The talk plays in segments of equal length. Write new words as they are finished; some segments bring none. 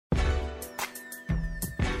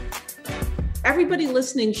Everybody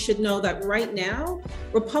listening should know that right now,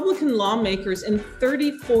 Republican lawmakers in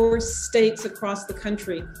 34 states across the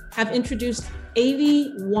country have introduced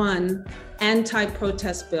 81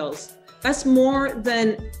 anti-protest bills. That's more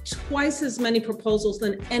than twice as many proposals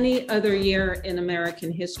than any other year in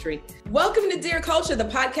American history. Welcome to Dear Culture, the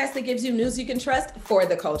podcast that gives you news you can trust for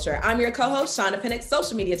the culture. I'm your co-host, Shauna Pennick,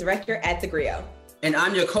 social media director at The Grio. And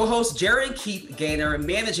I'm your co-host, Jerry Keith Gaynor,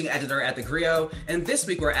 managing editor at The Grio. And this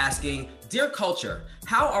week we're asking, Dear Culture,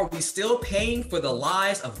 how are we still paying for the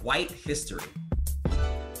lies of white history?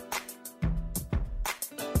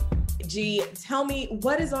 G, tell me,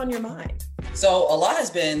 what is on your mind? So a lot has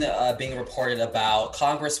been being reported about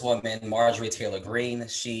Congresswoman Marjorie Taylor Greene.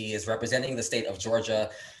 She is representing the state of Georgia,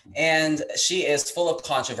 and she is full of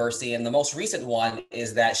controversy. And the most recent one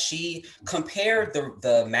is that she compared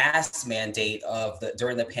the mask mandate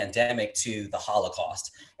during the pandemic to the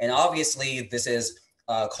Holocaust. And obviously, this has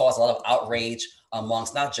caused a lot of outrage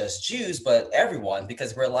amongst not just Jews, but everyone,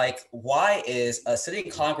 because we're like, why is a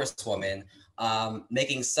sitting Congresswoman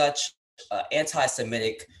making such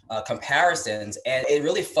anti-Semitic comparisons? And it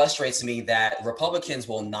really frustrates me that Republicans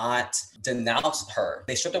will not denounce her.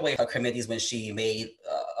 They stripped away her committees when she made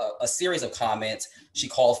a series of comments. She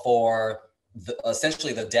called for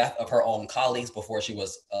essentially the death of her own colleagues before she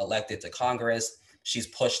was elected to Congress. She's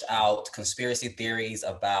pushed out conspiracy theories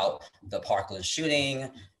about the Parkland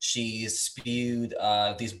shooting. She's spewed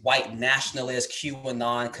these white nationalist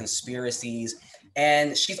QAnon conspiracies.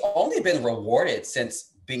 And she's only been rewarded since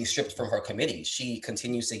being stripped from her committee. She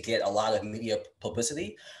continues to get a lot of media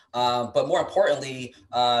publicity. But more importantly,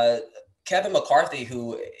 Kevin McCarthy,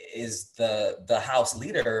 who is the House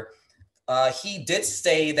leader, he did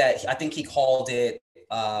say that, I think he called it,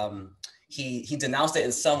 he denounced it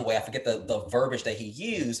in some way. I forget the verbiage that he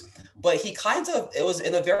used, but he it was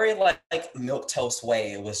in a very like milquetoast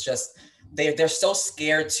way. It was just, they're so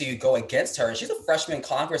scared to go against her. And she's a freshman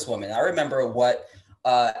congresswoman. I remember what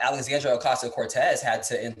Alexandria Ocasio-Cortez had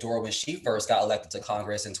to endure when she first got elected to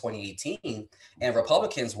Congress in 2018, and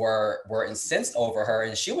Republicans were incensed over her,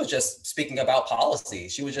 and she was just speaking about policy.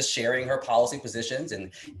 She was just sharing her policy positions and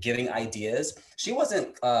giving ideas. She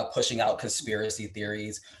wasn't pushing out conspiracy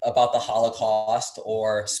theories about the Holocaust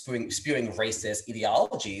or spewing racist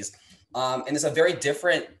ideologies. And it's a very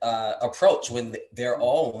different approach when their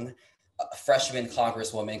own freshman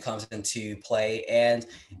congresswoman comes into play. And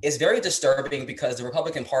it's very disturbing because the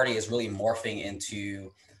Republican Party is really morphing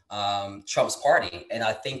into Trump's party. And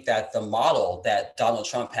I think that the model that Donald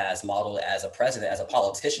Trump has modeled as a president, as a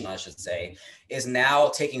politician, I should say, is now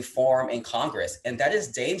taking form in Congress. And that is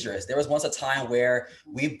dangerous. There was once a time where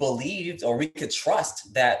we believed, or we could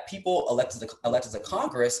trust, that people elected to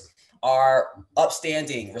Congress are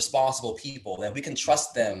upstanding, responsible people, that we can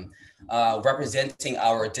trust them representing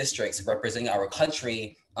our districts, representing our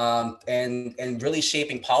country, and really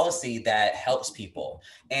shaping policy that helps people.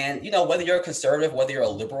 And, you know, whether you're a conservative, whether you're a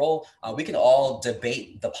liberal, we can all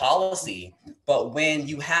debate the policy. But when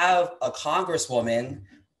you have a congresswoman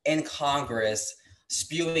in Congress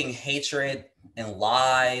spewing hatred and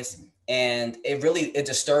lies, and it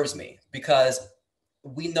disturbs me, because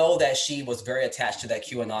we know that she was very attached to that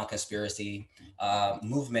QAnon conspiracy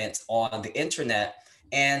movement on the internet.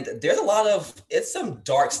 And there's it's some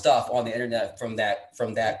dark stuff on the internet from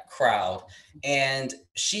that crowd. And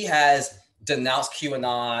she has denounced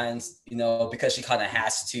QAnons, you know, because she kind of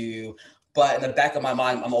has to. But in the back of my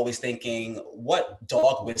mind, I'm always thinking, what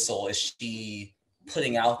dog whistle is she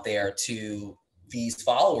putting out there to these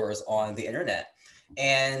followers on the internet?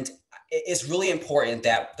 And it's really important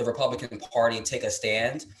that the Republican Party take a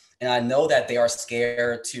stand. And I know that they are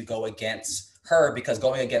scared to go against her, because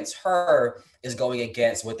going against her is going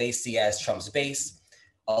against what they see as Trump's base.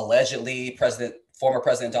 Allegedly, former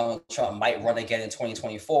President Donald Trump might run again in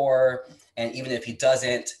 2024. And even if he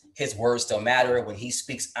doesn't, his words still matter. When he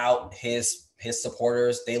speaks out, his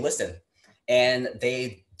supporters, they listen. And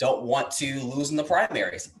they don't want to lose in the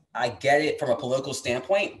primaries. I get it from a political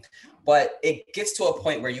standpoint, but it gets to a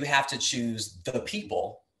point where you have to choose the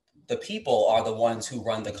people. The people are the ones who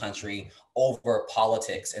run the country over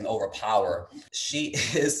politics and over power.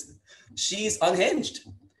 She's unhinged,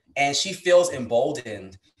 and she feels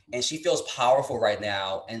emboldened, and she feels powerful right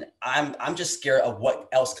now. And I'm just scared of what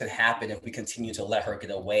else could happen if we continue to let her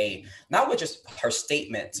get away, not with just her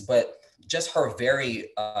statements, but just her very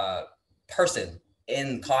person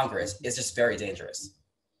in Congress is just very dangerous.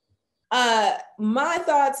 My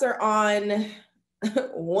thoughts are on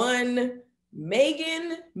one,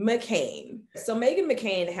 Meghan McCain. So Meghan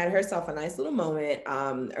McCain had herself a nice little moment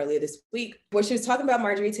earlier this week where she was talking about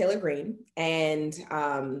Marjorie Taylor Greene, and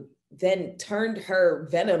then turned her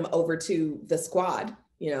venom over to the squad,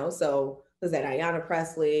 you know, so was that Ayanna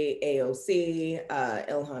Pressley, AOC,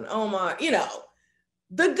 Ilhan Omar, you know,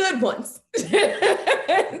 the good ones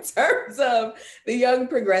in terms of the young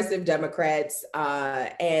progressive Democrats.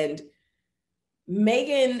 And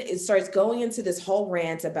Megyn starts going into this whole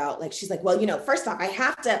rant about, like, she's like, well, you know, first off, I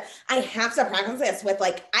have to preface this with,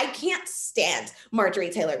 like, I can't stand Marjorie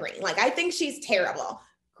Taylor Greene. Like, I think she's terrible.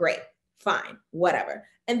 Great, fine, whatever.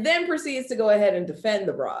 And then proceeds to go ahead and defend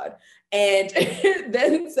the broad. And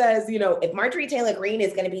then says, you know, if Marjorie Taylor Greene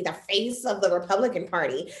is going to be the face of the Republican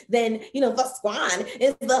Party, then, you know, the squad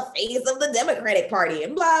is the face of the Democratic Party,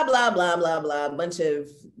 and blah, blah, blah, blah, blah, a bunch of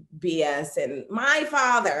BS and my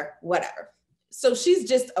father, whatever. So she's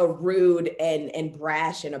just a rude and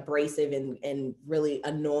brash and abrasive and really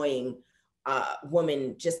annoying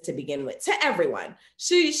woman just to begin with, to everyone.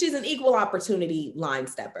 She's an equal opportunity line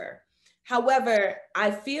stepper. However,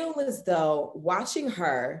 I feel as though watching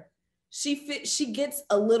her, she gets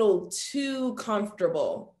a little too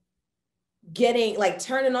comfortable getting, like,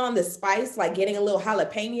 turning on the spice, like getting a little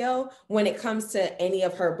jalapeno when it comes to any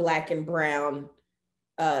of her Black and brown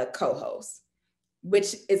co-hosts,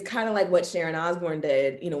 which is kind of like what Sharon Osbourne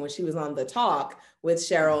did, you know, when she was on The Talk with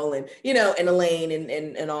Cheryl and, you know, and Elaine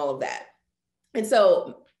and all of that. And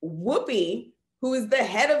so Whoopi, who is the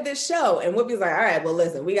head of this show, and Whoopi's like, all right, well,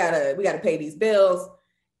 listen, we gotta pay these bills.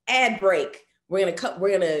 Ad break. We're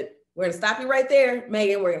gonna stop you right there,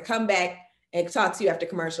 Megyn. We're gonna come back and talk to you after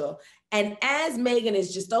commercial. And as Megyn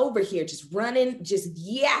is just over here, just running, just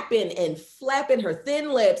yapping and flapping her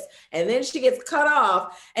thin lips, and then she gets cut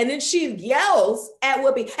off, and then she yells at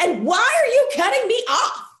Whoopi, and why are you cutting me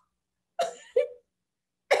off?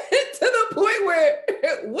 To the point where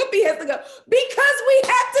Whoopi has to go, because we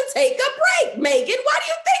have to take a break, Megyn. Why do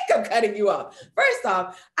you think I'm cutting you off? First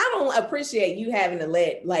off, I don't appreciate you having to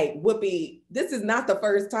let, like, Whoopi, this is not the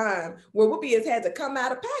first time where Whoopi has had to come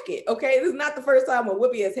out of pocket, okay? This is not the first time where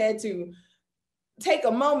Whoopi has had to take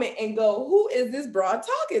a moment and go, who is this broad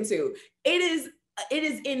talking to? It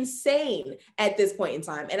is insane at this point in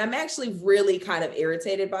time. And I'm actually really kind of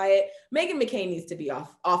irritated by it. Meghan McCain needs to be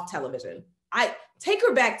off television. I take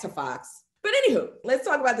her back to Fox. But anywho, let's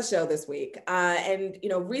talk about the show this week. And, you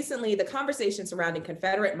know, recently the conversation surrounding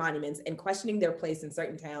Confederate monuments and questioning their place in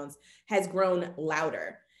certain towns has grown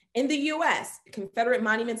louder. In the US, Confederate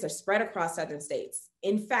monuments are spread across southern states.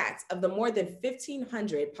 In fact, of the more than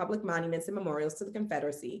 1,500 public monuments and memorials to the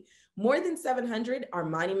Confederacy, more than 700 are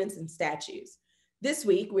monuments and statues. This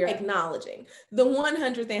week, we are acknowledging the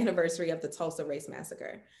 100th anniversary of the Tulsa Race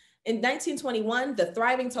Massacre. In 1921, the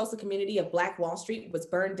thriving Tulsa community of Black Wall Street was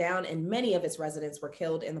burned down and many of its residents were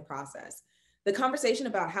killed in the process. The conversation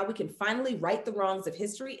about how we can finally right the wrongs of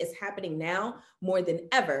history is happening now more than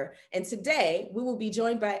ever. And today we will be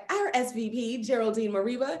joined by our SVP, Geraldine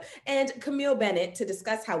Mariba, and Camille Bennett to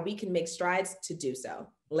discuss how we can make strides to do so.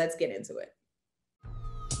 Let's get into it.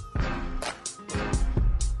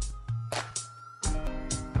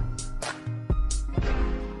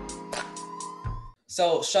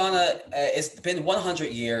 So, Shauna, it's been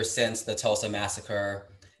 100 years since the Tulsa Massacre,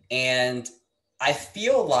 and I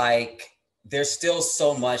feel like there's still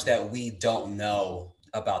so much that we don't know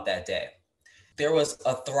about that day. There was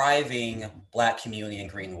a thriving Black community in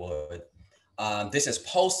Greenwood. This is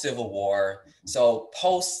post-Civil War, so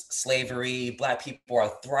post-slavery, Black people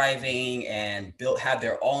are thriving and have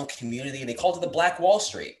their own community. They called it the Black Wall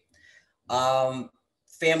Street.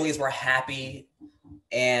 Families were happy.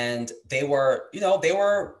 And they were,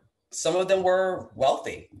 some of them were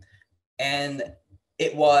wealthy. And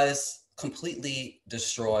it was completely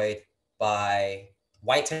destroyed by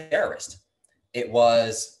white terrorists. It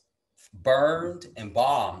was burned and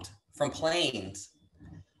bombed from planes.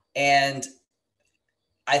 And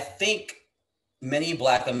I think many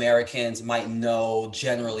Black Americans might know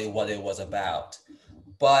generally what it was about.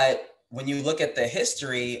 But when you look at the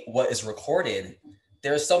history, what is recorded,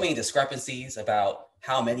 there's so many discrepancies about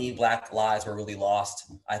how many Black lives were really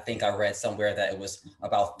lost. I think I read somewhere that it was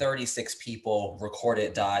about 36 people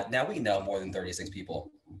recorded died. Now we know more than 36 people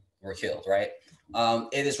were killed, right?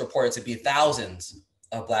 It is reported to be thousands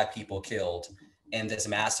of Black people killed in this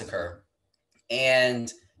massacre.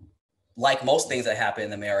 And like most things that happen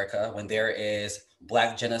in America, when there is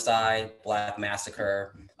Black genocide, Black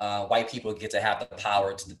massacre, white people get to have the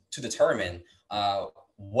power to determine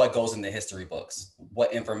what goes in the history books,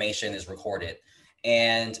 what information is recorded.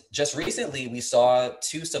 And just recently, we saw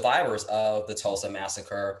two survivors of the Tulsa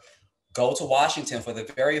Massacre go to Washington for the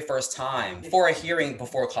very first time for a hearing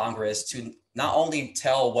before Congress to not only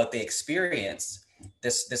tell what they experienced,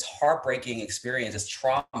 this heartbreaking experience, this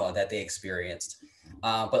trauma that they experienced,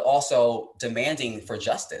 but also demanding for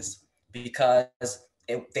justice because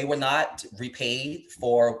they were not repaid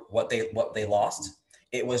for what they lost.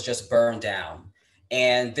 It was just burned down.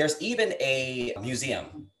 And there's even a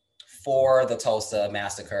museum for the Tulsa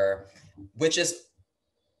massacre, which is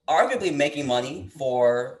arguably making money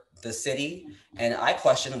for the city. And I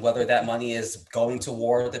question whether that money is going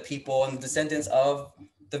toward the people and descendants of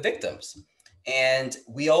the victims. And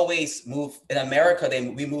we always move in America.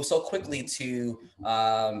 We move so quickly to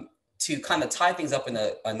kind of tie things up in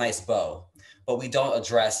a nice bow, but we don't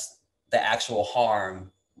address the actual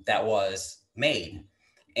harm that was made.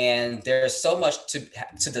 And there's so much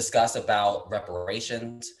to discuss about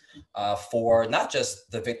reparations for not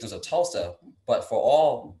just the victims of Tulsa, but for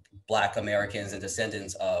all Black Americans and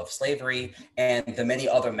descendants of slavery and the many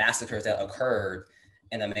other massacres that occurred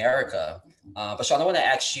in America. But Sean, I want to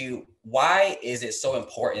ask you, why is it so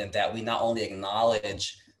important that we not only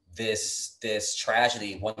acknowledge this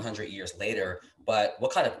tragedy 100 years later, but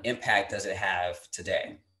what kind of impact does it have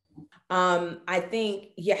today? I think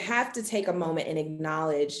you have to take a moment and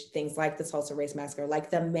acknowledge things like the Tulsa Race Massacre, like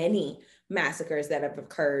the many massacres that have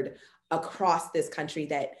occurred across this country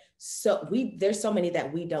there's so many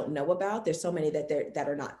that we don't know about. There's so many that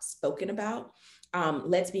are not spoken about.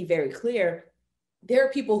 Let's be very clear. There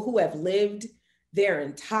are people who have lived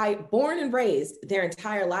born and raised their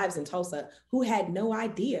entire lives in Tulsa who had no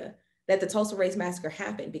idea that the Tulsa Race Massacre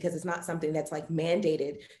happened because it's not something that's like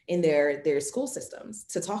mandated in their school systems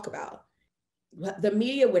to talk about. The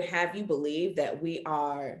media would have you believe that we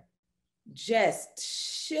are just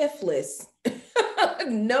shiftless,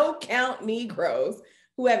 no count Negroes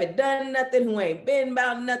who haven't done nothing, who ain't been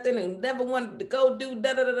about nothing, who never wanted to go do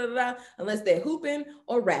da-da-da-da-da unless they're hooping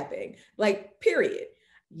or rapping, like, period.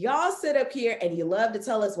 Y'all sit up here and you love to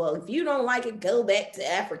tell us, well, if you don't like it, go back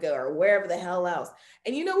to Africa or wherever the hell else.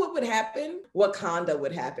 And you know what would happen? Wakanda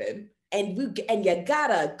would happen. And you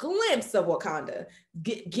got a glimpse of Wakanda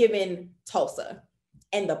given Tulsa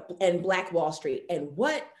and Black Wall Street. And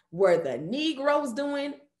what were the Negroes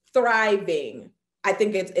doing? Thriving. I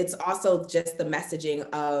think it's also just the messaging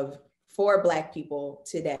for Black people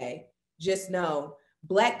today. Just know,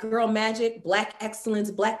 Black girl magic, Black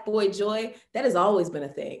excellence, Black boy joy, that has always been a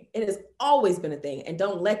thing. It has always been a thing. And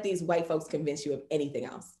don't let these white folks convince you of anything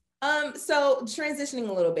else. So transitioning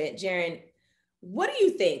a little bit, Jaren, what do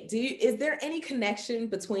you think? Is there any connection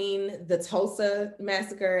between the Tulsa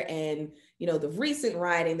massacre and, the recent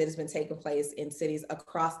rioting that has been taking place in cities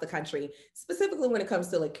across the country, specifically when it comes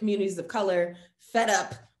to like communities of color fed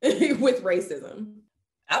up with racism?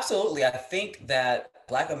 Absolutely. I think that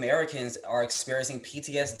Black Americans are experiencing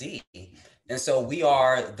PTSD. And so we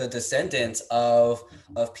are the descendants of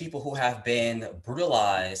people who have been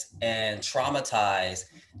brutalized and traumatized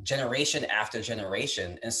generation after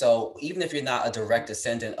generation. And so even if you're not a direct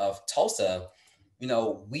descendant of Tulsa,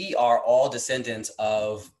 we are all descendants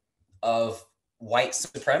of white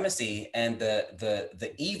supremacy and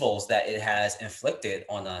the evils that it has inflicted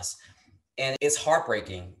on us. And it's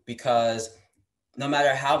heartbreaking because no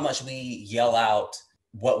matter how much we yell out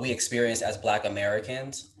what we experience as Black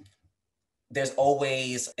Americans, there's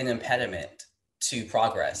always an impediment to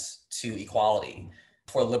progress, to equality,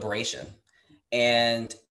 for liberation.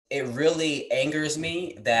 And it really angers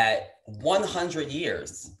me that 100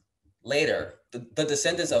 years later, the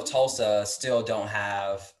descendants of Tulsa still don't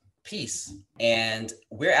have peace. And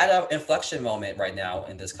we're at an inflection moment right now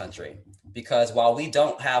in this country, because while we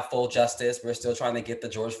don't have full justice, we're still trying to get the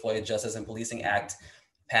George Floyd Justice and Policing Act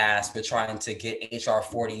passed. We're trying to get HR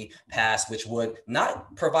 40 passed, which would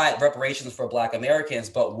not provide reparations for Black Americans,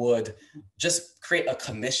 but would just create a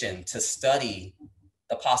commission to study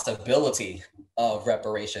the possibility of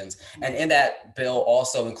reparations. And in that bill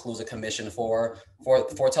also includes a commission for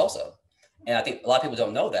Tulsa. And I think a lot of people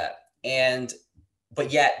don't know that.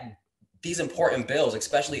 But yet these important bills,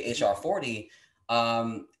 especially HR 40,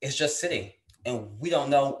 is just sitting. And we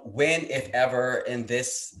don't know when, if ever, in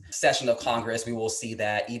this session of Congress, we will see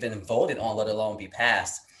that even voted on, let alone be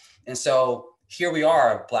passed. And so here we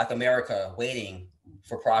are, Black America, waiting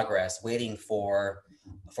for progress, waiting for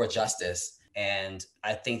justice. And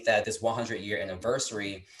I think that this 100-year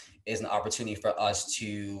anniversary is an opportunity for us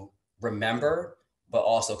to remember, but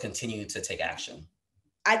also continue to take action.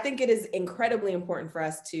 I think it is incredibly important for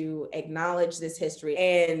us to acknowledge this history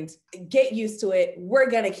and get used to it.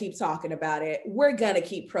 We're going to keep talking about it. We're going to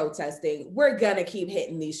keep protesting. We're going to keep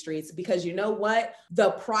hitting these streets, because you know what?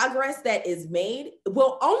 The progress that is made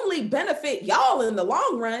will only benefit y'all in the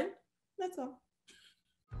long run. That's all.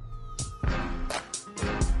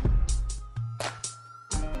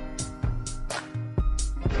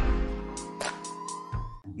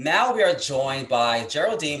 Now we are joined by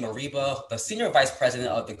Geraldine Mariba, the Senior Vice President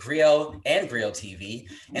of the GRIO and GRIO TV.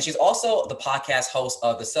 And she's also the podcast host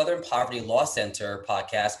of the Southern Poverty Law Center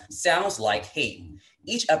podcast, Sounds Like Hate.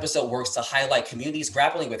 Each episode works to highlight communities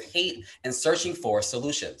grappling with hate and searching for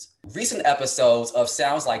solutions. Recent episodes of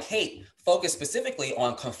Sounds Like Hate focus specifically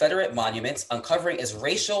on Confederate monuments, uncovering its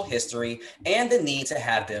racial history and the need to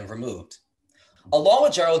have them removed. Along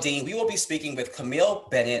with Geraldine, we will be speaking with Camille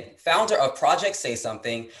Bennett, founder of Project Say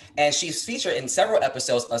Something, and she's featured in several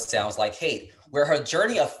episodes of Sounds Like Hate, where her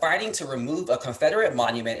journey of fighting to remove a Confederate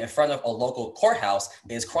monument in front of a local courthouse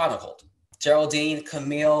is chronicled. Geraldine,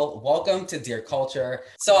 Camille, welcome to Dear Culture.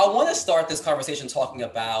 So I want to start this conversation talking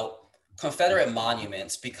about Confederate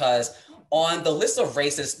monuments, because on the list of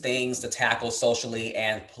racist things to tackle socially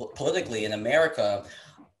and politically in America,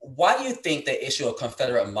 why do you think the issue of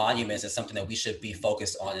Confederate monuments is something that we should be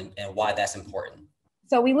focused on, and why that's important?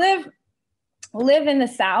 So we live in the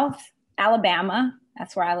South, Alabama,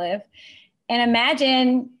 that's where I live. And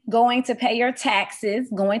imagine going to pay your taxes,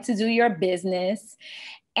 going to do your business,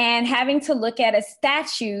 and having to look at a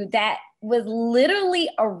statue that was literally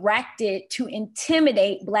erected to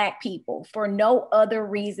intimidate Black people for no other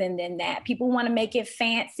reason than that. People want to make it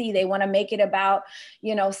fancy. They want to make it about,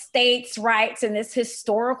 states' rights and this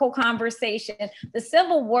historical conversation. The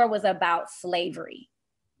Civil War was about slavery.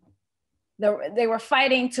 They were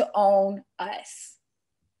fighting to own us.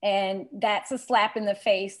 And that's a slap in the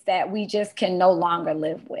face that we just can no longer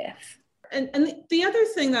live with. And the other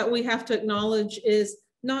thing that we have to acknowledge is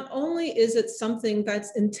not only is it something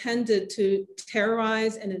that's intended to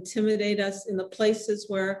terrorize and intimidate us in the places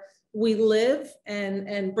where we live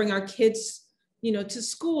and bring our kids, to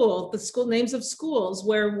school, the school names of schools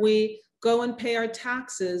where we go and pay our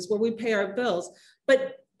taxes, where we pay our bills,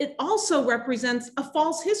 but it also represents a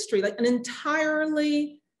false history, like an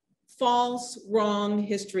entirely false, wrong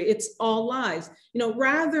history. It's all lies.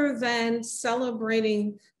 Rather than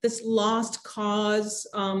celebrating this lost cause,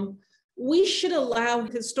 we should allow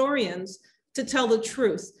historians to tell the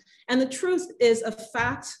truth. And the truth is a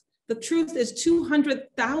fact. The truth is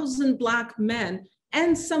 200,000 Black men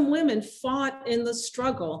and some women fought in the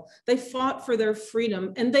struggle. They fought for their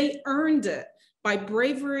freedom, and they earned it by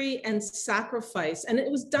bravery and sacrifice. And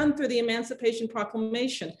it was done through the Emancipation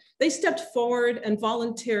Proclamation. They stepped forward and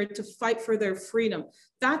volunteered to fight for their freedom.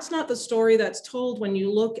 That's not the story that's told when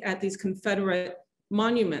you look at these Confederate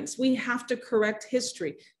monuments. We have to correct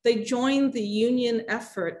history. They joined the Union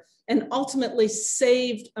effort and ultimately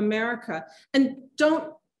saved America. And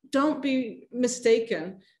don't be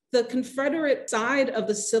mistaken, the Confederate side of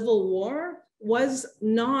the Civil War was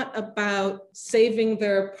not about saving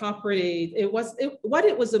their property. What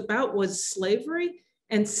it was about was slavery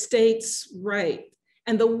and states' right.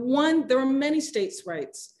 And there were many states'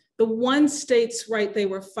 rights. The one state's right they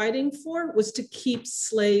were fighting for was to keep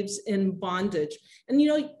slaves in bondage. And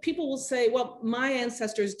people will say, well, my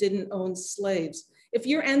ancestors didn't own slaves. If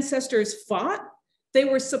your ancestors fought, they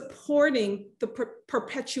were supporting the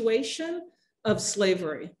perpetuation of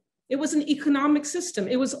slavery. It was an economic system.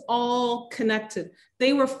 It was all connected.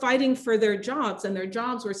 They were fighting for their jobs, and their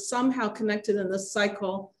jobs were somehow connected in the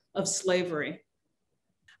cycle of slavery.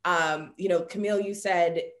 Camille, you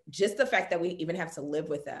said just the fact that we even have to live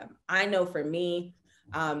with them. I know for me,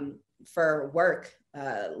 for work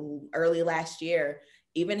early last year,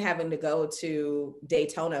 even having to go to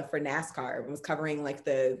Daytona for NASCAR, was covering like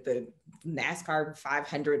the NASCAR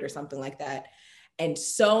 500 or something like that. And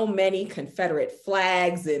so many Confederate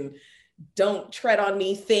flags and don't tread on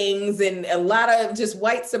me things and a lot of just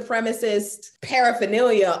white supremacist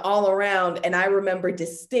paraphernalia all around. And I remember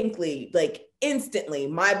distinctly, like instantly,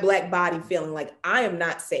 my Black body feeling like I am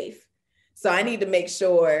not safe. So I need to make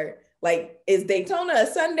sure, like, is Daytona a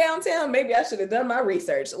sundown town? Maybe I should have done my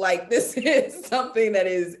research. Like, this is something that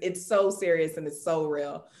it's so serious and it's so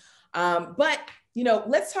real. But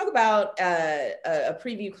let's talk about a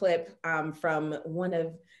preview clip from one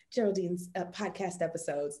of Geraldine's podcast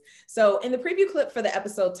episodes. So in the preview clip for the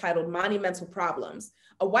episode titled Monumental Problems,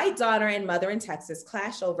 a white daughter and mother in Texas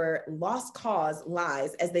clash over lost cause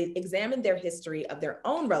lies as they examine their history of their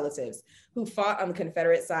own relatives who fought on the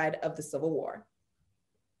Confederate side of the Civil War.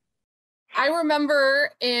 I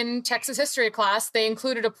remember in Texas history class, they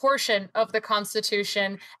included a portion of the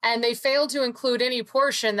Constitution, and they failed to include any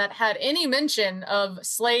portion that had any mention of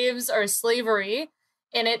slaves or slavery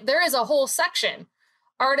in it. There is a whole section,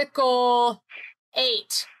 Article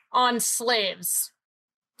 8, on slaves,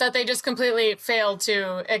 that they just completely failed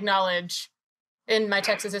to acknowledge in my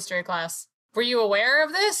Texas history class. Were you aware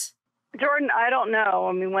of this? Jordan, I don't know.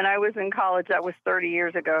 I mean, when I was in college, that was 30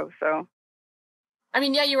 years ago, so. I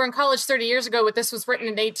mean, yeah, you were in college 30 years ago, but this was written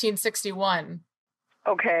in 1861.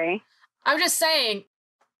 Okay. I'm just saying,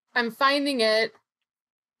 I'm finding it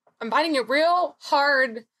real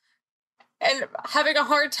hard and having a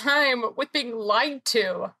hard time with being lied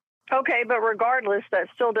to. Okay, but regardless, that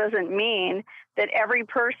still doesn't mean that every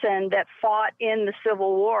person that fought in the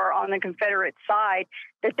Civil War on the Confederate side,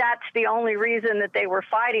 that that's the only reason that they were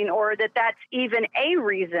fighting, or that that's even a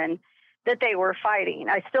reason that they were fighting.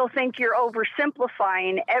 I still think you're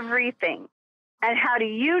oversimplifying everything. And how do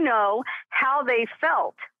you know how they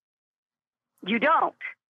felt? You don't.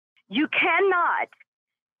 You cannot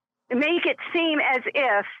make it seem as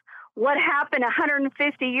if what happened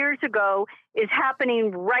 150 years ago is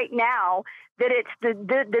happening right now, that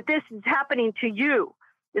that this is happening to you.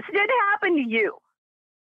 This didn't happen to you.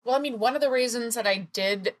 Well, I mean, one of the reasons that I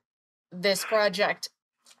did this project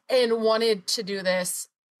and wanted to do this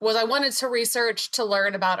was I wanted to research to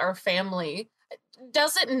learn about our family.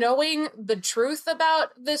 Doesn't knowing the truth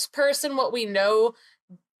about this person, what we know,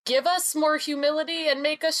 give us more humility and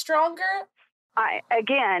make us stronger? I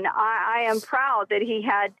am proud that he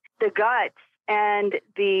had the guts and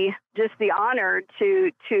the honor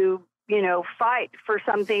to fight for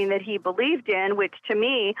something that he believed in, which to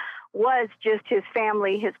me was just his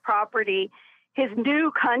family, his property, his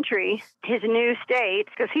new country, his new state,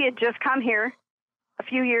 because he had just come here a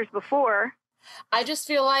few years before. I just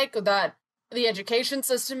feel like that the education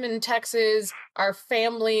system in Texas, our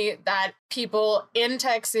family, that people in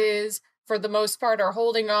Texas, for the most part, are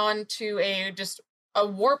holding on to a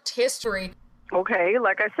warped history. Okay,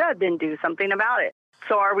 like I said, then do something about it.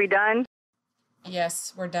 So are we done?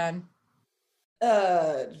 Yes, we're done.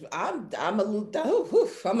 I'm a little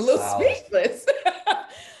speechless.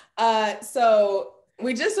 So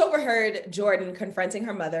we just overheard Jordan confronting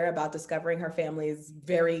her mother about discovering her family's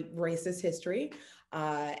very racist history,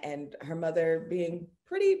 and her mother being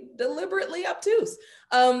pretty deliberately obtuse.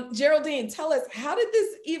 Geraldine, tell us, how did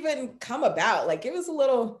this even come about? Like, give us a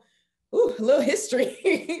little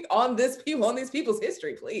history on these people's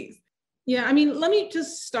history, please. Yeah, I mean, let me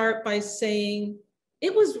just start by saying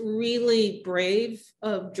it was really brave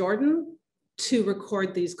of Jordan to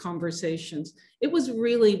record these conversations. It was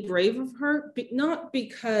really brave of her, not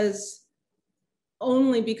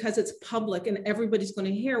only because it's public and everybody's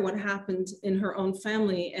going to hear what happened in her own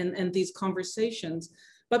family and these conversations,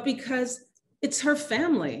 but because it's her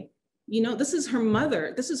family. You know, this is her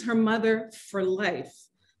mother. This is her mother for life.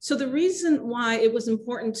 So the reason why it was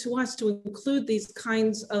important to us to include these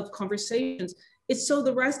kinds of conversations is so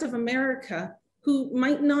the rest of America, who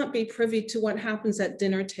might not be privy to what happens at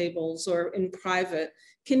dinner tables or in private,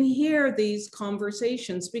 can hear these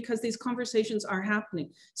conversations, because these conversations are happening.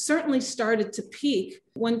 Certainly started to peak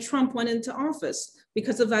when Trump went into office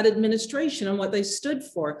because of that administration and what they stood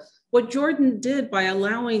for. What Jordan did by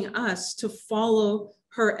allowing us to follow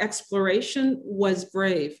her exploration was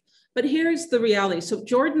brave. But here's the reality. So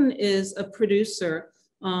Jordan is a producer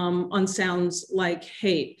on Sounds Like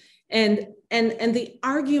Hate. And the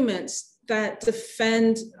arguments that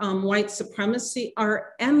defend white supremacy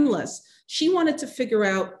are endless. She wanted to figure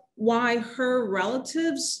out why her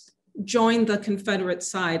relatives joined the Confederate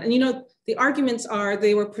side. And, you know, the arguments are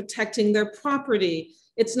they were protecting their property.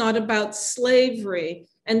 It's not about slavery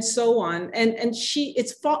and so on. And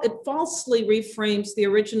it falsely reframes the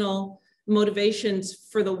original motivations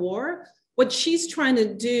for the war. What she's trying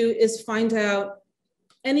to do is find out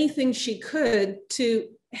anything she could to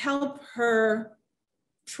help her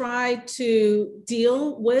try to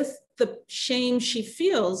deal with the shame she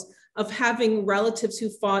feels of having relatives who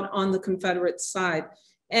fought on the Confederate side.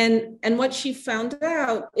 And what she found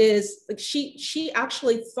out is like she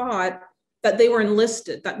actually thought that they were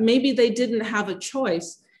enlisted, that maybe they didn't have a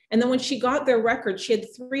choice. And then when she got their records, she had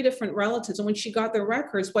 3 different relatives. And when she got their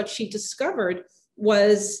records, what she discovered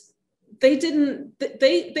was they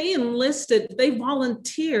enlisted, they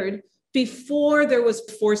volunteered before there was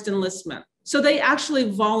forced enlistment. So they actually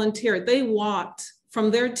volunteered. They walked from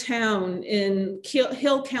their town in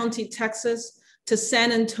Hill County, Texas, to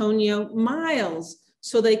San Antonio, miles,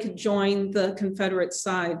 so they could join the Confederate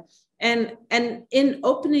side. And in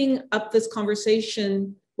opening up this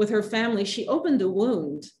conversation with her family, she opened a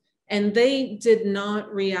wound, and they did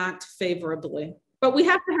not react favorably. But we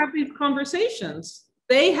have to have these conversations.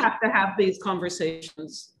 They have to have these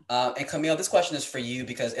conversations. And Camille, this question is for you,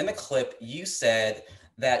 because in the clip, you said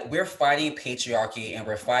that we're fighting patriarchy and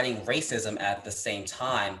we're fighting racism at the same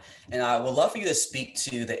time. And I would love for you to speak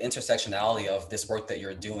to the intersectionality of this work that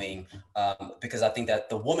you're doing, because I think that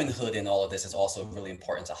the womanhood in all of this is also really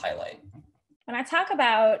important to highlight. When I talk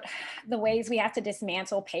about the ways we have to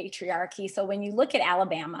dismantle patriarchy, so when you look at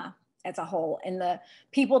Alabama, as a whole, and the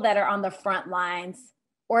people that are on the front lines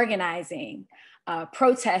organizing,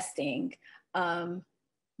 protesting,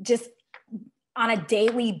 just on a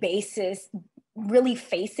daily basis, really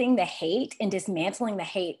facing the hate and dismantling the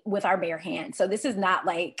hate with our bare hands. So this is not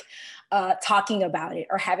like talking about it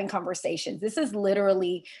or having conversations. This is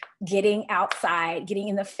literally getting outside, getting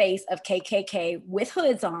in the face of KKK with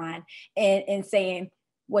hoods on and saying,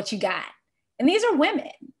 what you got? And these are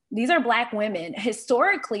women. These are Black women.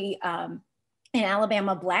 Historically, in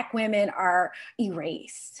Alabama, Black women are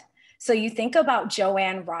erased. So you think about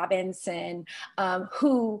Joanne Robinson,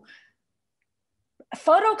 who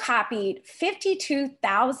photocopied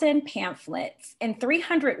 52,000 pamphlets, and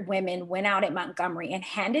 300 women went out at Montgomery and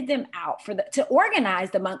handed them out to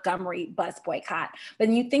organize the Montgomery bus boycott. But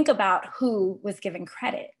then you think about who was given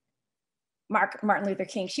credit. Martin Luther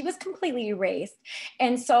King. She was completely erased.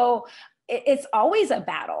 And so it's always a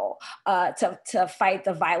battle to fight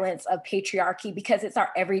the violence of patriarchy, because it's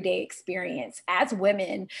our everyday experience. As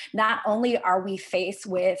women, not only are we faced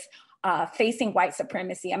with facing white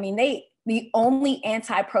supremacy, I mean, the only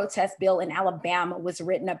anti-protest bill in Alabama was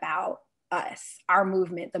written about us, our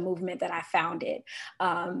movement, the movement that I founded,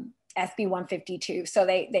 SB 152. So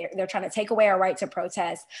they're trying to take away our right to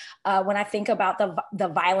protest. When I think about the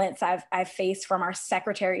violence I've faced from our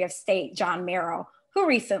Secretary of State, John Merrill, who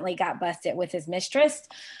recently got busted with his mistress,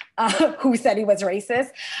 who said he was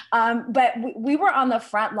racist. But we were on the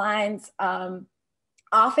front lines,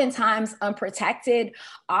 oftentimes unprotected,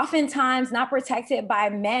 oftentimes not protected by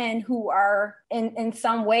men who are in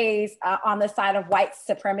some ways on the side of white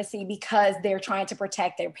supremacy because they're trying to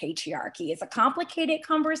protect their patriarchy. It's a complicated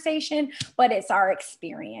conversation, but it's our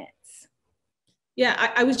experience.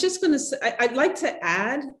 Yeah, I was just going to say, I'd like to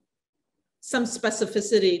add some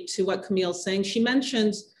specificity to what Camille's saying. She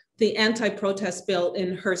mentioned the anti-protest bill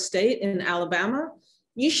in her state, in Alabama.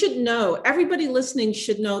 You should know, everybody listening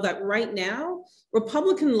should know that right now,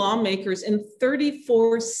 Republican lawmakers in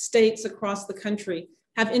 34 states across the country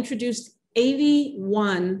have introduced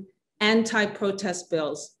 81 anti-protest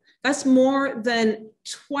bills. That's more than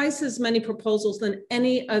twice as many proposals than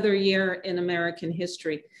any other year in American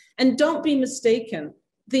history. And don't be mistaken,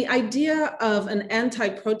 the idea of an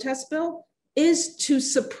anti-protest bill is to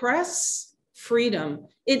suppress freedom.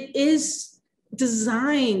 It is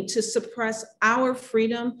designed to suppress our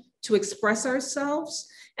freedom to express ourselves.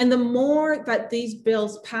 And the more that these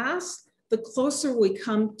bills pass, the closer we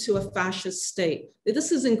come to a fascist state.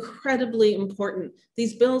 This is incredibly important.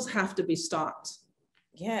 These bills have to be stopped.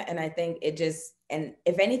 Yeah, and I think and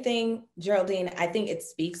if anything, Geraldine, I think it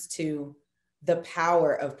speaks to the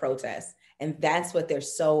power of protest. And that's what they're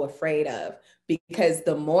so afraid of, because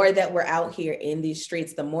the more that we're out here in these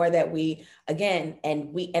streets, the more that we, again,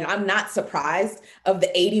 and I'm not surprised of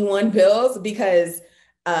the 81 bills, because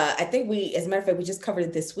I think as a matter of fact, we just covered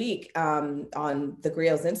it this week on the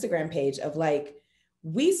Grio's Instagram page of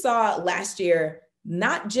we saw last year,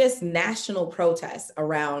 not just national protests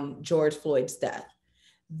around George Floyd's death.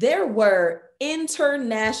 There were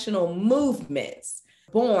international movements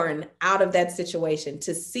born out of that situation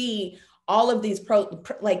to see all of these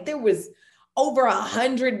there was over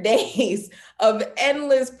 100 days of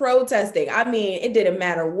endless protesting. I mean, it didn't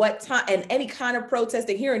matter what time, and any kind of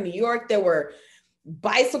protesting. Here in New York, there were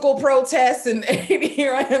bicycle protests, and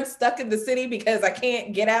here I am stuck in the city because I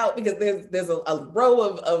can't get out because there's a row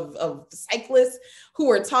of cyclists who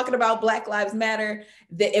are talking about Black Lives Matter.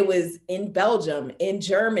 That it was in Belgium, in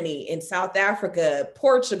Germany, in South Africa,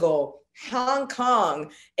 Portugal, Hong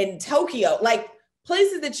Kong, and Tokyo,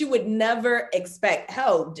 places that you would never expect.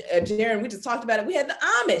 Hell, Jaren, we just talked about it. We had the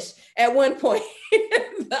Amish at one point.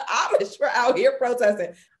 The Amish were out here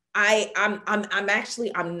protesting.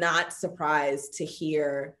 I'm not surprised to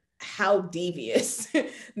hear how devious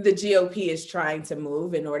the GOP is trying to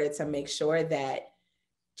move in order to make sure that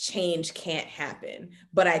change can't happen.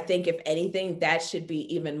 But I think if anything, that should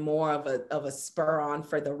be even more of a spur on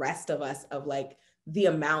for the rest of us of the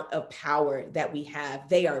amount of power that we have.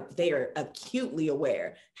 They are acutely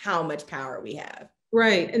aware how much power we have.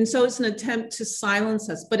 Right. And so it's an attempt to silence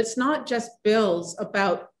us, but it's not just bills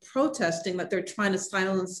about protesting that they're trying to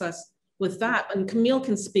silence us with that. And Camille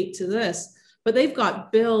can speak to this, but they've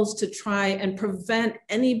got bills to try and prevent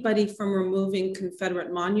anybody from removing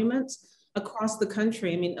Confederate monuments across the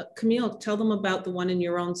country. I mean, Camille, tell them about the one in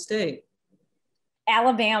your own state.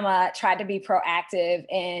 Alabama tried to be proactive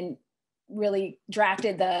and really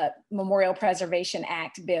drafted the Memorial Preservation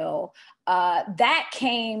Act bill. That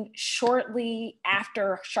came shortly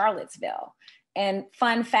after Charlottesville. And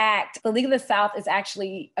fun fact, the League of the South is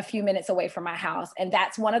actually a few minutes away from my house. And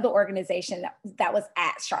that's one of the organizations that was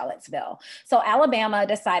at Charlottesville. So Alabama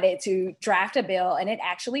decided to draft a bill, and it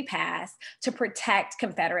actually passed, to protect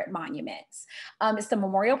Confederate monuments. It's the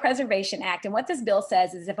Memorial Preservation Act. And what this bill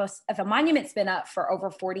says is if a monument's been up for over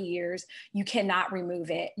 40 years, you cannot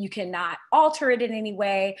remove it. You cannot alter it in any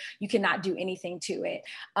way. You cannot do anything to it.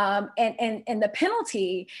 And the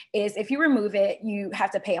penalty is, if you remove it, you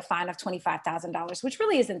have to pay a fine of $25,000, which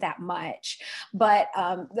really isn't that much. But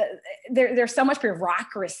there's so much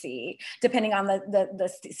bureaucracy, depending on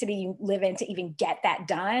the city you live in, to even get that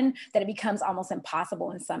done, that it becomes almost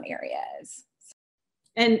impossible in some areas.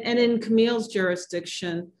 And in Camille's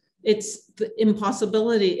jurisdiction, it's the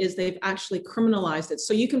impossibility is they've actually criminalized it.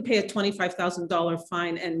 So you can pay a $25,000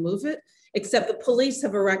 fine and move it, except the police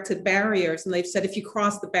have erected barriers, and they've said if you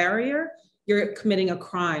cross the barrier, you're committing a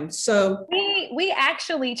crime. So we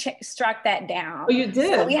actually struck that down. Oh, you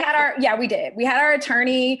did? So we did. We had our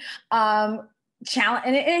attorney challenge,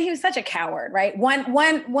 and he was such a coward, right?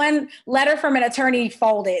 One letter from an attorney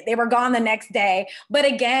folded. They were gone the next day. But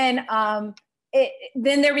again,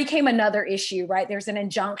 then there became another issue, right? There's an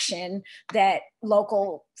injunction that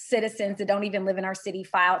local citizens that don't even live in our city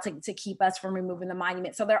filed to keep us from removing the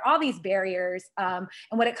monument. So there are all these barriers. And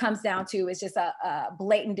what it comes down to is just a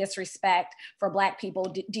blatant disrespect for Black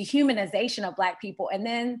people, dehumanization of Black people, and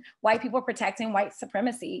then white people protecting white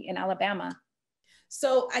supremacy in Alabama.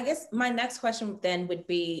 So I guess my next question then would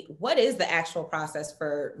be, what is the actual process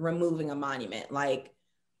for removing a monument? Like,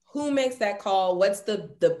 who makes that call? What's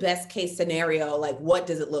the best case scenario? Like, what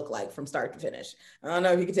does it look like from start to finish? I don't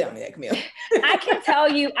know if you can tell me that, Camille. I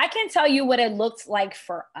can tell you what it looked like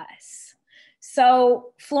for us.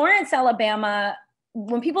 So Florence, Alabama,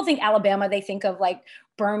 when people think Alabama, they think of like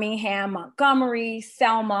Birmingham, Montgomery,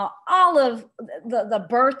 Selma, all of the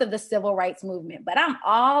birth of the civil rights movement, but I'm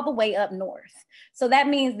all the way up north. So that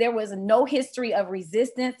means there was no history of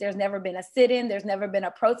resistance. There's never been a sit-in. There's never been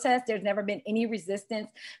a protest. There's never been any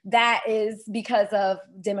resistance. That is because of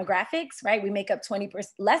demographics, right? We make up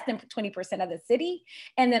less than 20% of the city.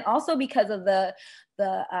 And then also because of the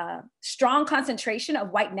strong concentration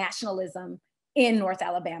of white nationalism in North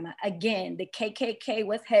Alabama. Again, the KKK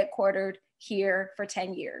was headquartered here for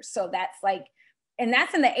 10 years. So that's and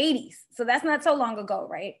that's in the 80s. So that's not so long ago,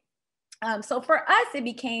 right? So for us, it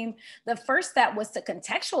became, the first step was to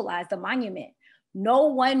contextualize the monument. No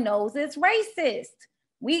one knows it's racist.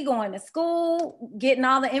 We going to school, getting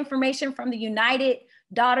all the information from the United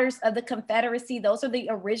Daughters of the Confederacy. Those are the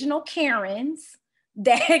original Karens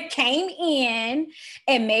that came in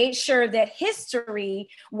and made sure that history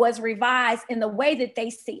was revised in the way that they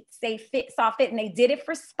saw fit, and they did it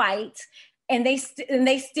for spite. And they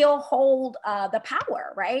still hold the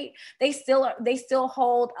power, right? They still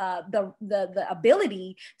hold the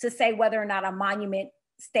ability to say whether or not a monument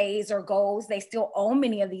stays or goes. They still own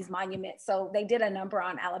many of these monuments. So they did a number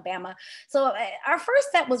on Alabama. So our first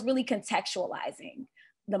step was really contextualizing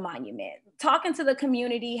the monument, talking to the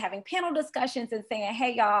community, having panel discussions, and saying,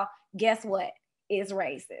 hey, y'all, guess what is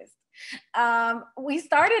racist? We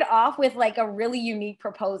started off with like a really unique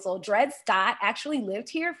proposal. Dred Scott actually lived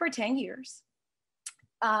here for 10 years.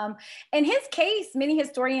 And his case, many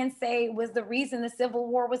historians say, was the reason the Civil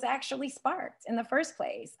War was actually sparked in the first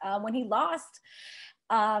place. When he lost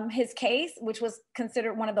his case, which was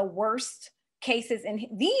considered one of the worst cases,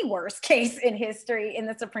 the worst case in history in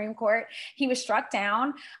the Supreme Court, he was struck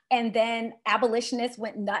down, and then abolitionists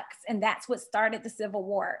went nuts, and that's what started the Civil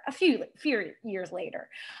War a few years later.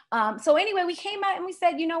 So anyway, we came out and we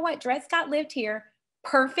said, you know what, Dred Scott lived here.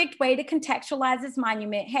 Perfect way to contextualize this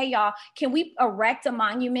monument. Hey, y'all, can we erect a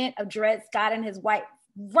monument of Dred Scott and his wife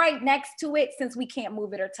right next to it, since we can't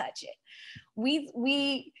move it or touch it?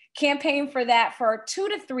 We campaigned for that for 2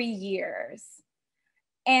 to 3 years.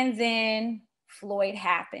 And then Floyd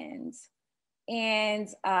happened, and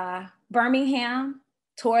Birmingham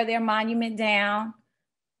tore their monument down.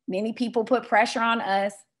 Many people put pressure on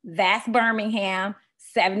us. That's Birmingham,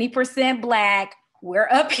 70% Black. We're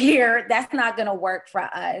up here. That's not going to work for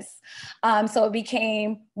us. So it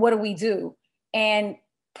became, what do we do? And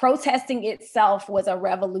protesting itself was a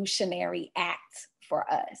revolutionary act for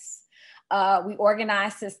us. We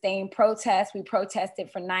organized sustained protests. We protested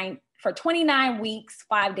for 29 weeks,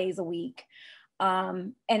 5 days a week.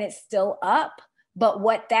 And it's still up. But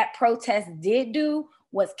what that protest did do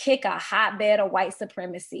was kick a hotbed of white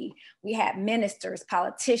supremacy. We had ministers,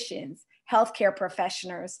 politicians, healthcare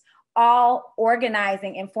professionals, all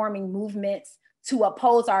organizing and forming movements to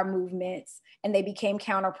oppose our movements. And they became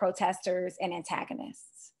counter protesters and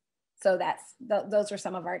antagonists. So those are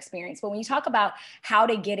some of our experience. But when you talk about how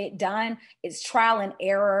to get it done, it's trial and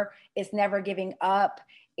error. It's never giving up.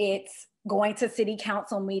 It's going to city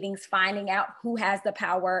council meetings, finding out who has the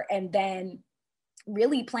power, and then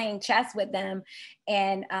really playing chess with them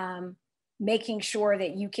and making sure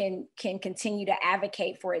that you can continue to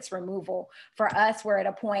advocate for its removal. For us, we're at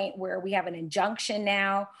a point where we have an injunction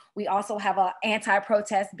now. We also have an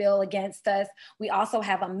anti-protest bill against us. We also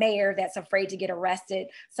have a mayor that's afraid to get arrested.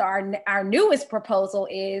 So our newest proposal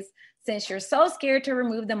is, since you're so scared to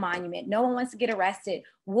remove the monument, no one wants to get arrested,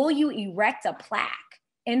 will you erect a plaque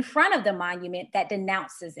in front of the monument that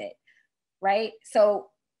denounces it, right? So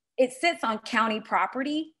it sits on county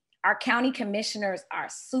property. Our county commissioners are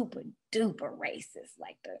super duper racist,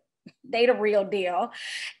 like they the real deal.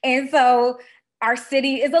 And so our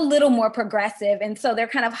city is a little more progressive. And so they're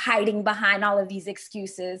kind of hiding behind all of these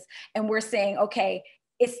excuses. And we're saying, okay,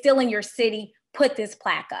 it's still in your city, put this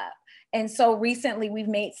plaque up. And so recently we've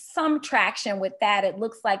made some traction with that. It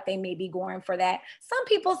looks like they may be going for that. Some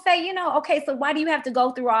people say, okay, so why do you have to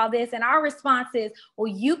go through all this? And our response is,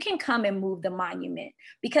 well, you can come and move the monument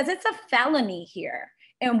because it's a felony here.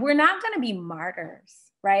 And we're not going to be martyrs,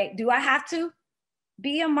 right? Do I have to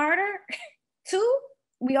be a martyr too?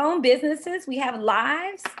 We own businesses, we have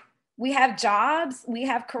lives, we have jobs, we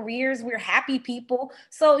have careers, we're happy people.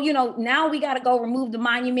 So, now we got to go remove the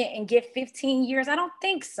monument and get 15 years. I don't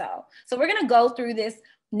think so. So we're going to go through this,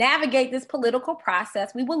 navigate this political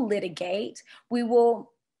process. We will litigate. We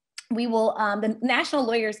will, the National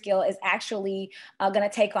Lawyers Guild is actually going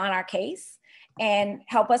to take on our case and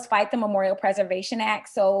help us fight the Memorial Preservation Act.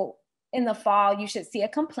 So in the fall, you should see a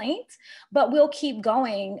complaint, but we'll keep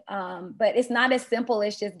going. But it's not as simple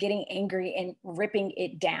as just getting angry and ripping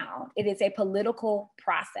it down. It is a political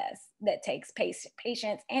process that takes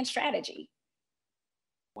patience and strategy.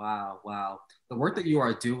 Wow. The work that you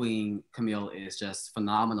are doing, Camille, is just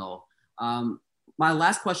phenomenal. My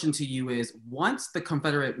last question to you is, once the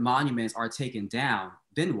Confederate monuments are taken down,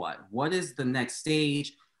 then what? What is the next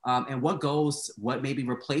stage? And what maybe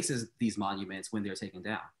replaces these monuments when they're taken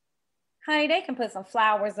down? Honey, they can put some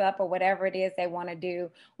flowers up or whatever it is they want to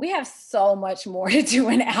do. We have so much more to do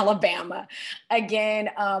in Alabama. Again,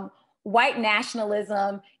 white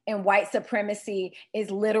nationalism and white supremacy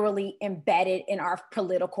is literally embedded in our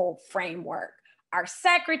political framework. Our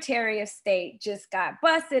Secretary of State just got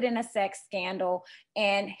busted in a sex scandal,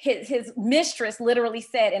 and his mistress literally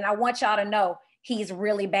said, and I want y'all to know, he's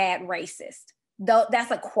really bad racist. Though that's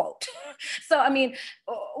a quote. So, I mean,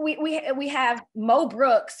 we have Mo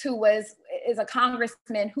Brooks, who is a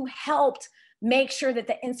congressman who helped make sure that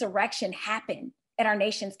the insurrection happened at our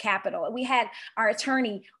nation's capital. We had our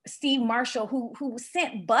attorney, Steve Marshall, who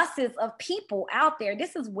sent buses of people out there.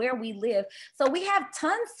 This is where we live. So we have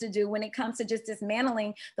tons to do when it comes to just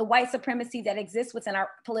dismantling the white supremacy that exists within our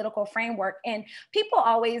political framework. And people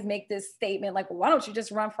always make this statement like, well, why don't you just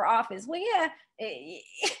run for office? Well, yeah,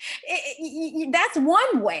 that's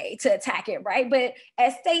one way to attack it, right? But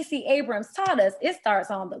as Stacey Abrams taught us, it starts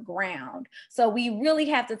on the ground. So we really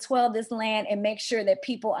have to twirl this land and make sure that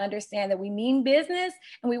people understand that we mean business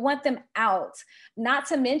and we want them out. Not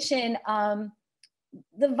to mention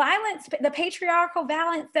the violence, the patriarchal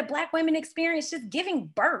violence that Black women experience just giving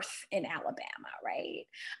birth in Alabama, right?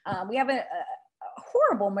 We have a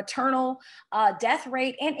horrible maternal death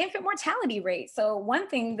rate and infant mortality rate. So one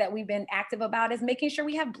thing that we've been active about is making sure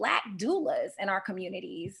we have Black doulas in our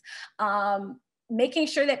communities, making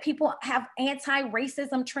sure that people have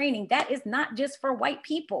anti-racism training. That is not just for white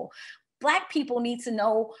people. Black people need to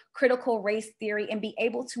know critical race theory and be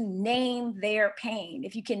able to name their pain.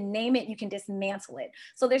 If you can name it, you can dismantle it.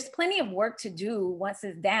 So there's plenty of work to do once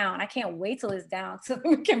it's down. I can't wait till it's down so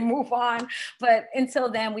we can move on. But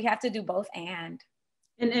until then, we have to do both and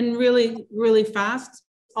really, really fast.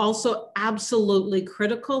 Also absolutely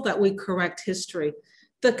critical that we correct history.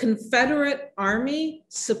 The Confederate Army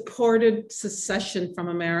supported secession from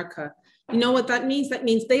America. You know what that means? That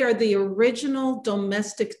means they are the original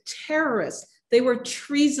domestic terrorists. They were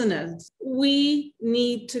treasonous. We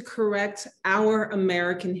need to correct our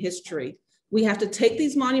American history. We have to take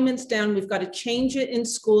these monuments down. We've got to change it in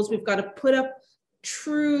schools. We've got to put up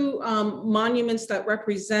true monuments that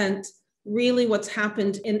represent really what's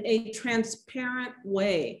happened in a transparent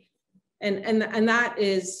way. And that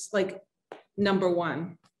is like number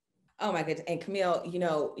one. Oh my goodness. And Camille,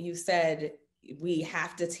 you said we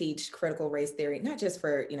have to teach critical race theory, not just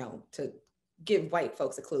for, to give white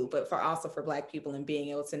folks a clue, but also for Black people and being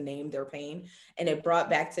able to name their pain. And it brought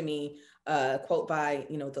back to me a quote by,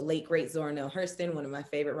 the late great Zora Neale Hurston, one of my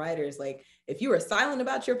favorite writers, like, if you are silent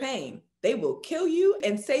about your pain, they will kill you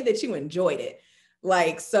and say that you enjoyed it.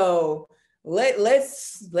 Like, so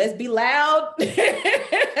let's be loud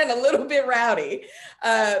and a little bit rowdy.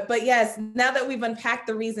 But yes, now that we've unpacked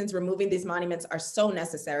the reasons removing these monuments are so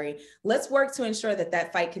necessary, let's work to ensure that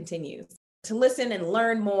that fight continues. To listen and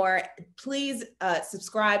learn more, please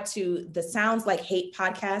subscribe to the Sounds Like Hate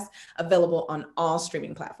podcast, available on all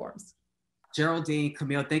streaming platforms. Geraldine,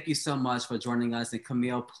 Camille, thank you so much for joining us. And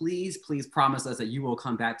Camille, please promise us that you will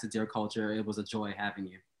come back to Dear Culture. It was a joy having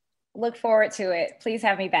you. Look forward to it. Please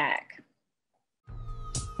have me back.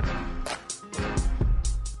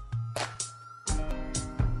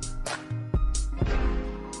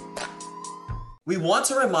 We want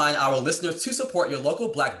to remind our listeners to support your local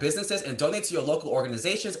Black businesses and donate to your local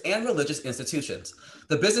organizations and religious institutions.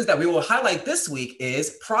 The business that we will highlight this week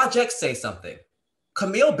is Project Say Something.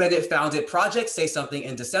 Camille Bennett founded Project Say Something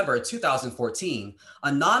in December 2014, a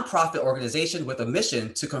nonprofit organization with a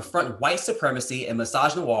mission to confront white supremacy and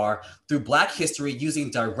misogynoir through Black history using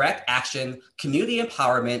direct action, community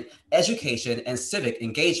empowerment, education, and civic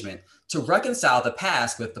engagement to reconcile the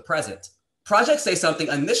past with the present. Project Say Something,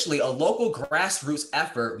 initially a local grassroots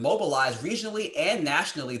effort, mobilized regionally and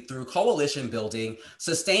nationally through coalition building,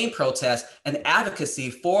 sustained protests, and advocacy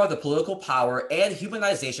for the political power and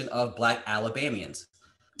humanization of Black Alabamians.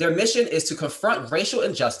 Their mission is to confront racial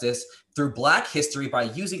injustice through Black history by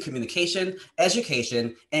using communication,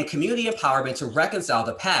 education, and community empowerment to reconcile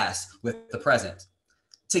the past with the present.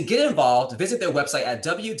 To get involved, visit their website at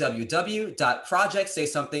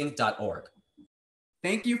www.projectsaysomething.org.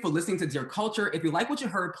 Thank you for listening to Dear Culture. If you like what you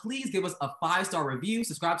heard, please give us a 5-star review,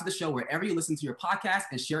 subscribe to the show wherever you listen to your podcast,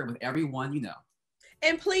 and share it with everyone you know.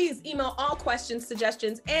 And please email all questions,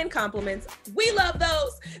 suggestions, and compliments. We love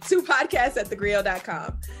those to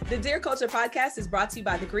podcast@thegrio.com. The Dear Culture podcast is brought to you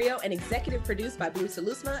by The Grio and executive produced by Blue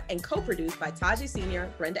Salusma and co-produced by Taji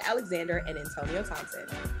Sr., Brenda Alexander, and Antonio Thompson.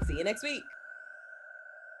 See you next week.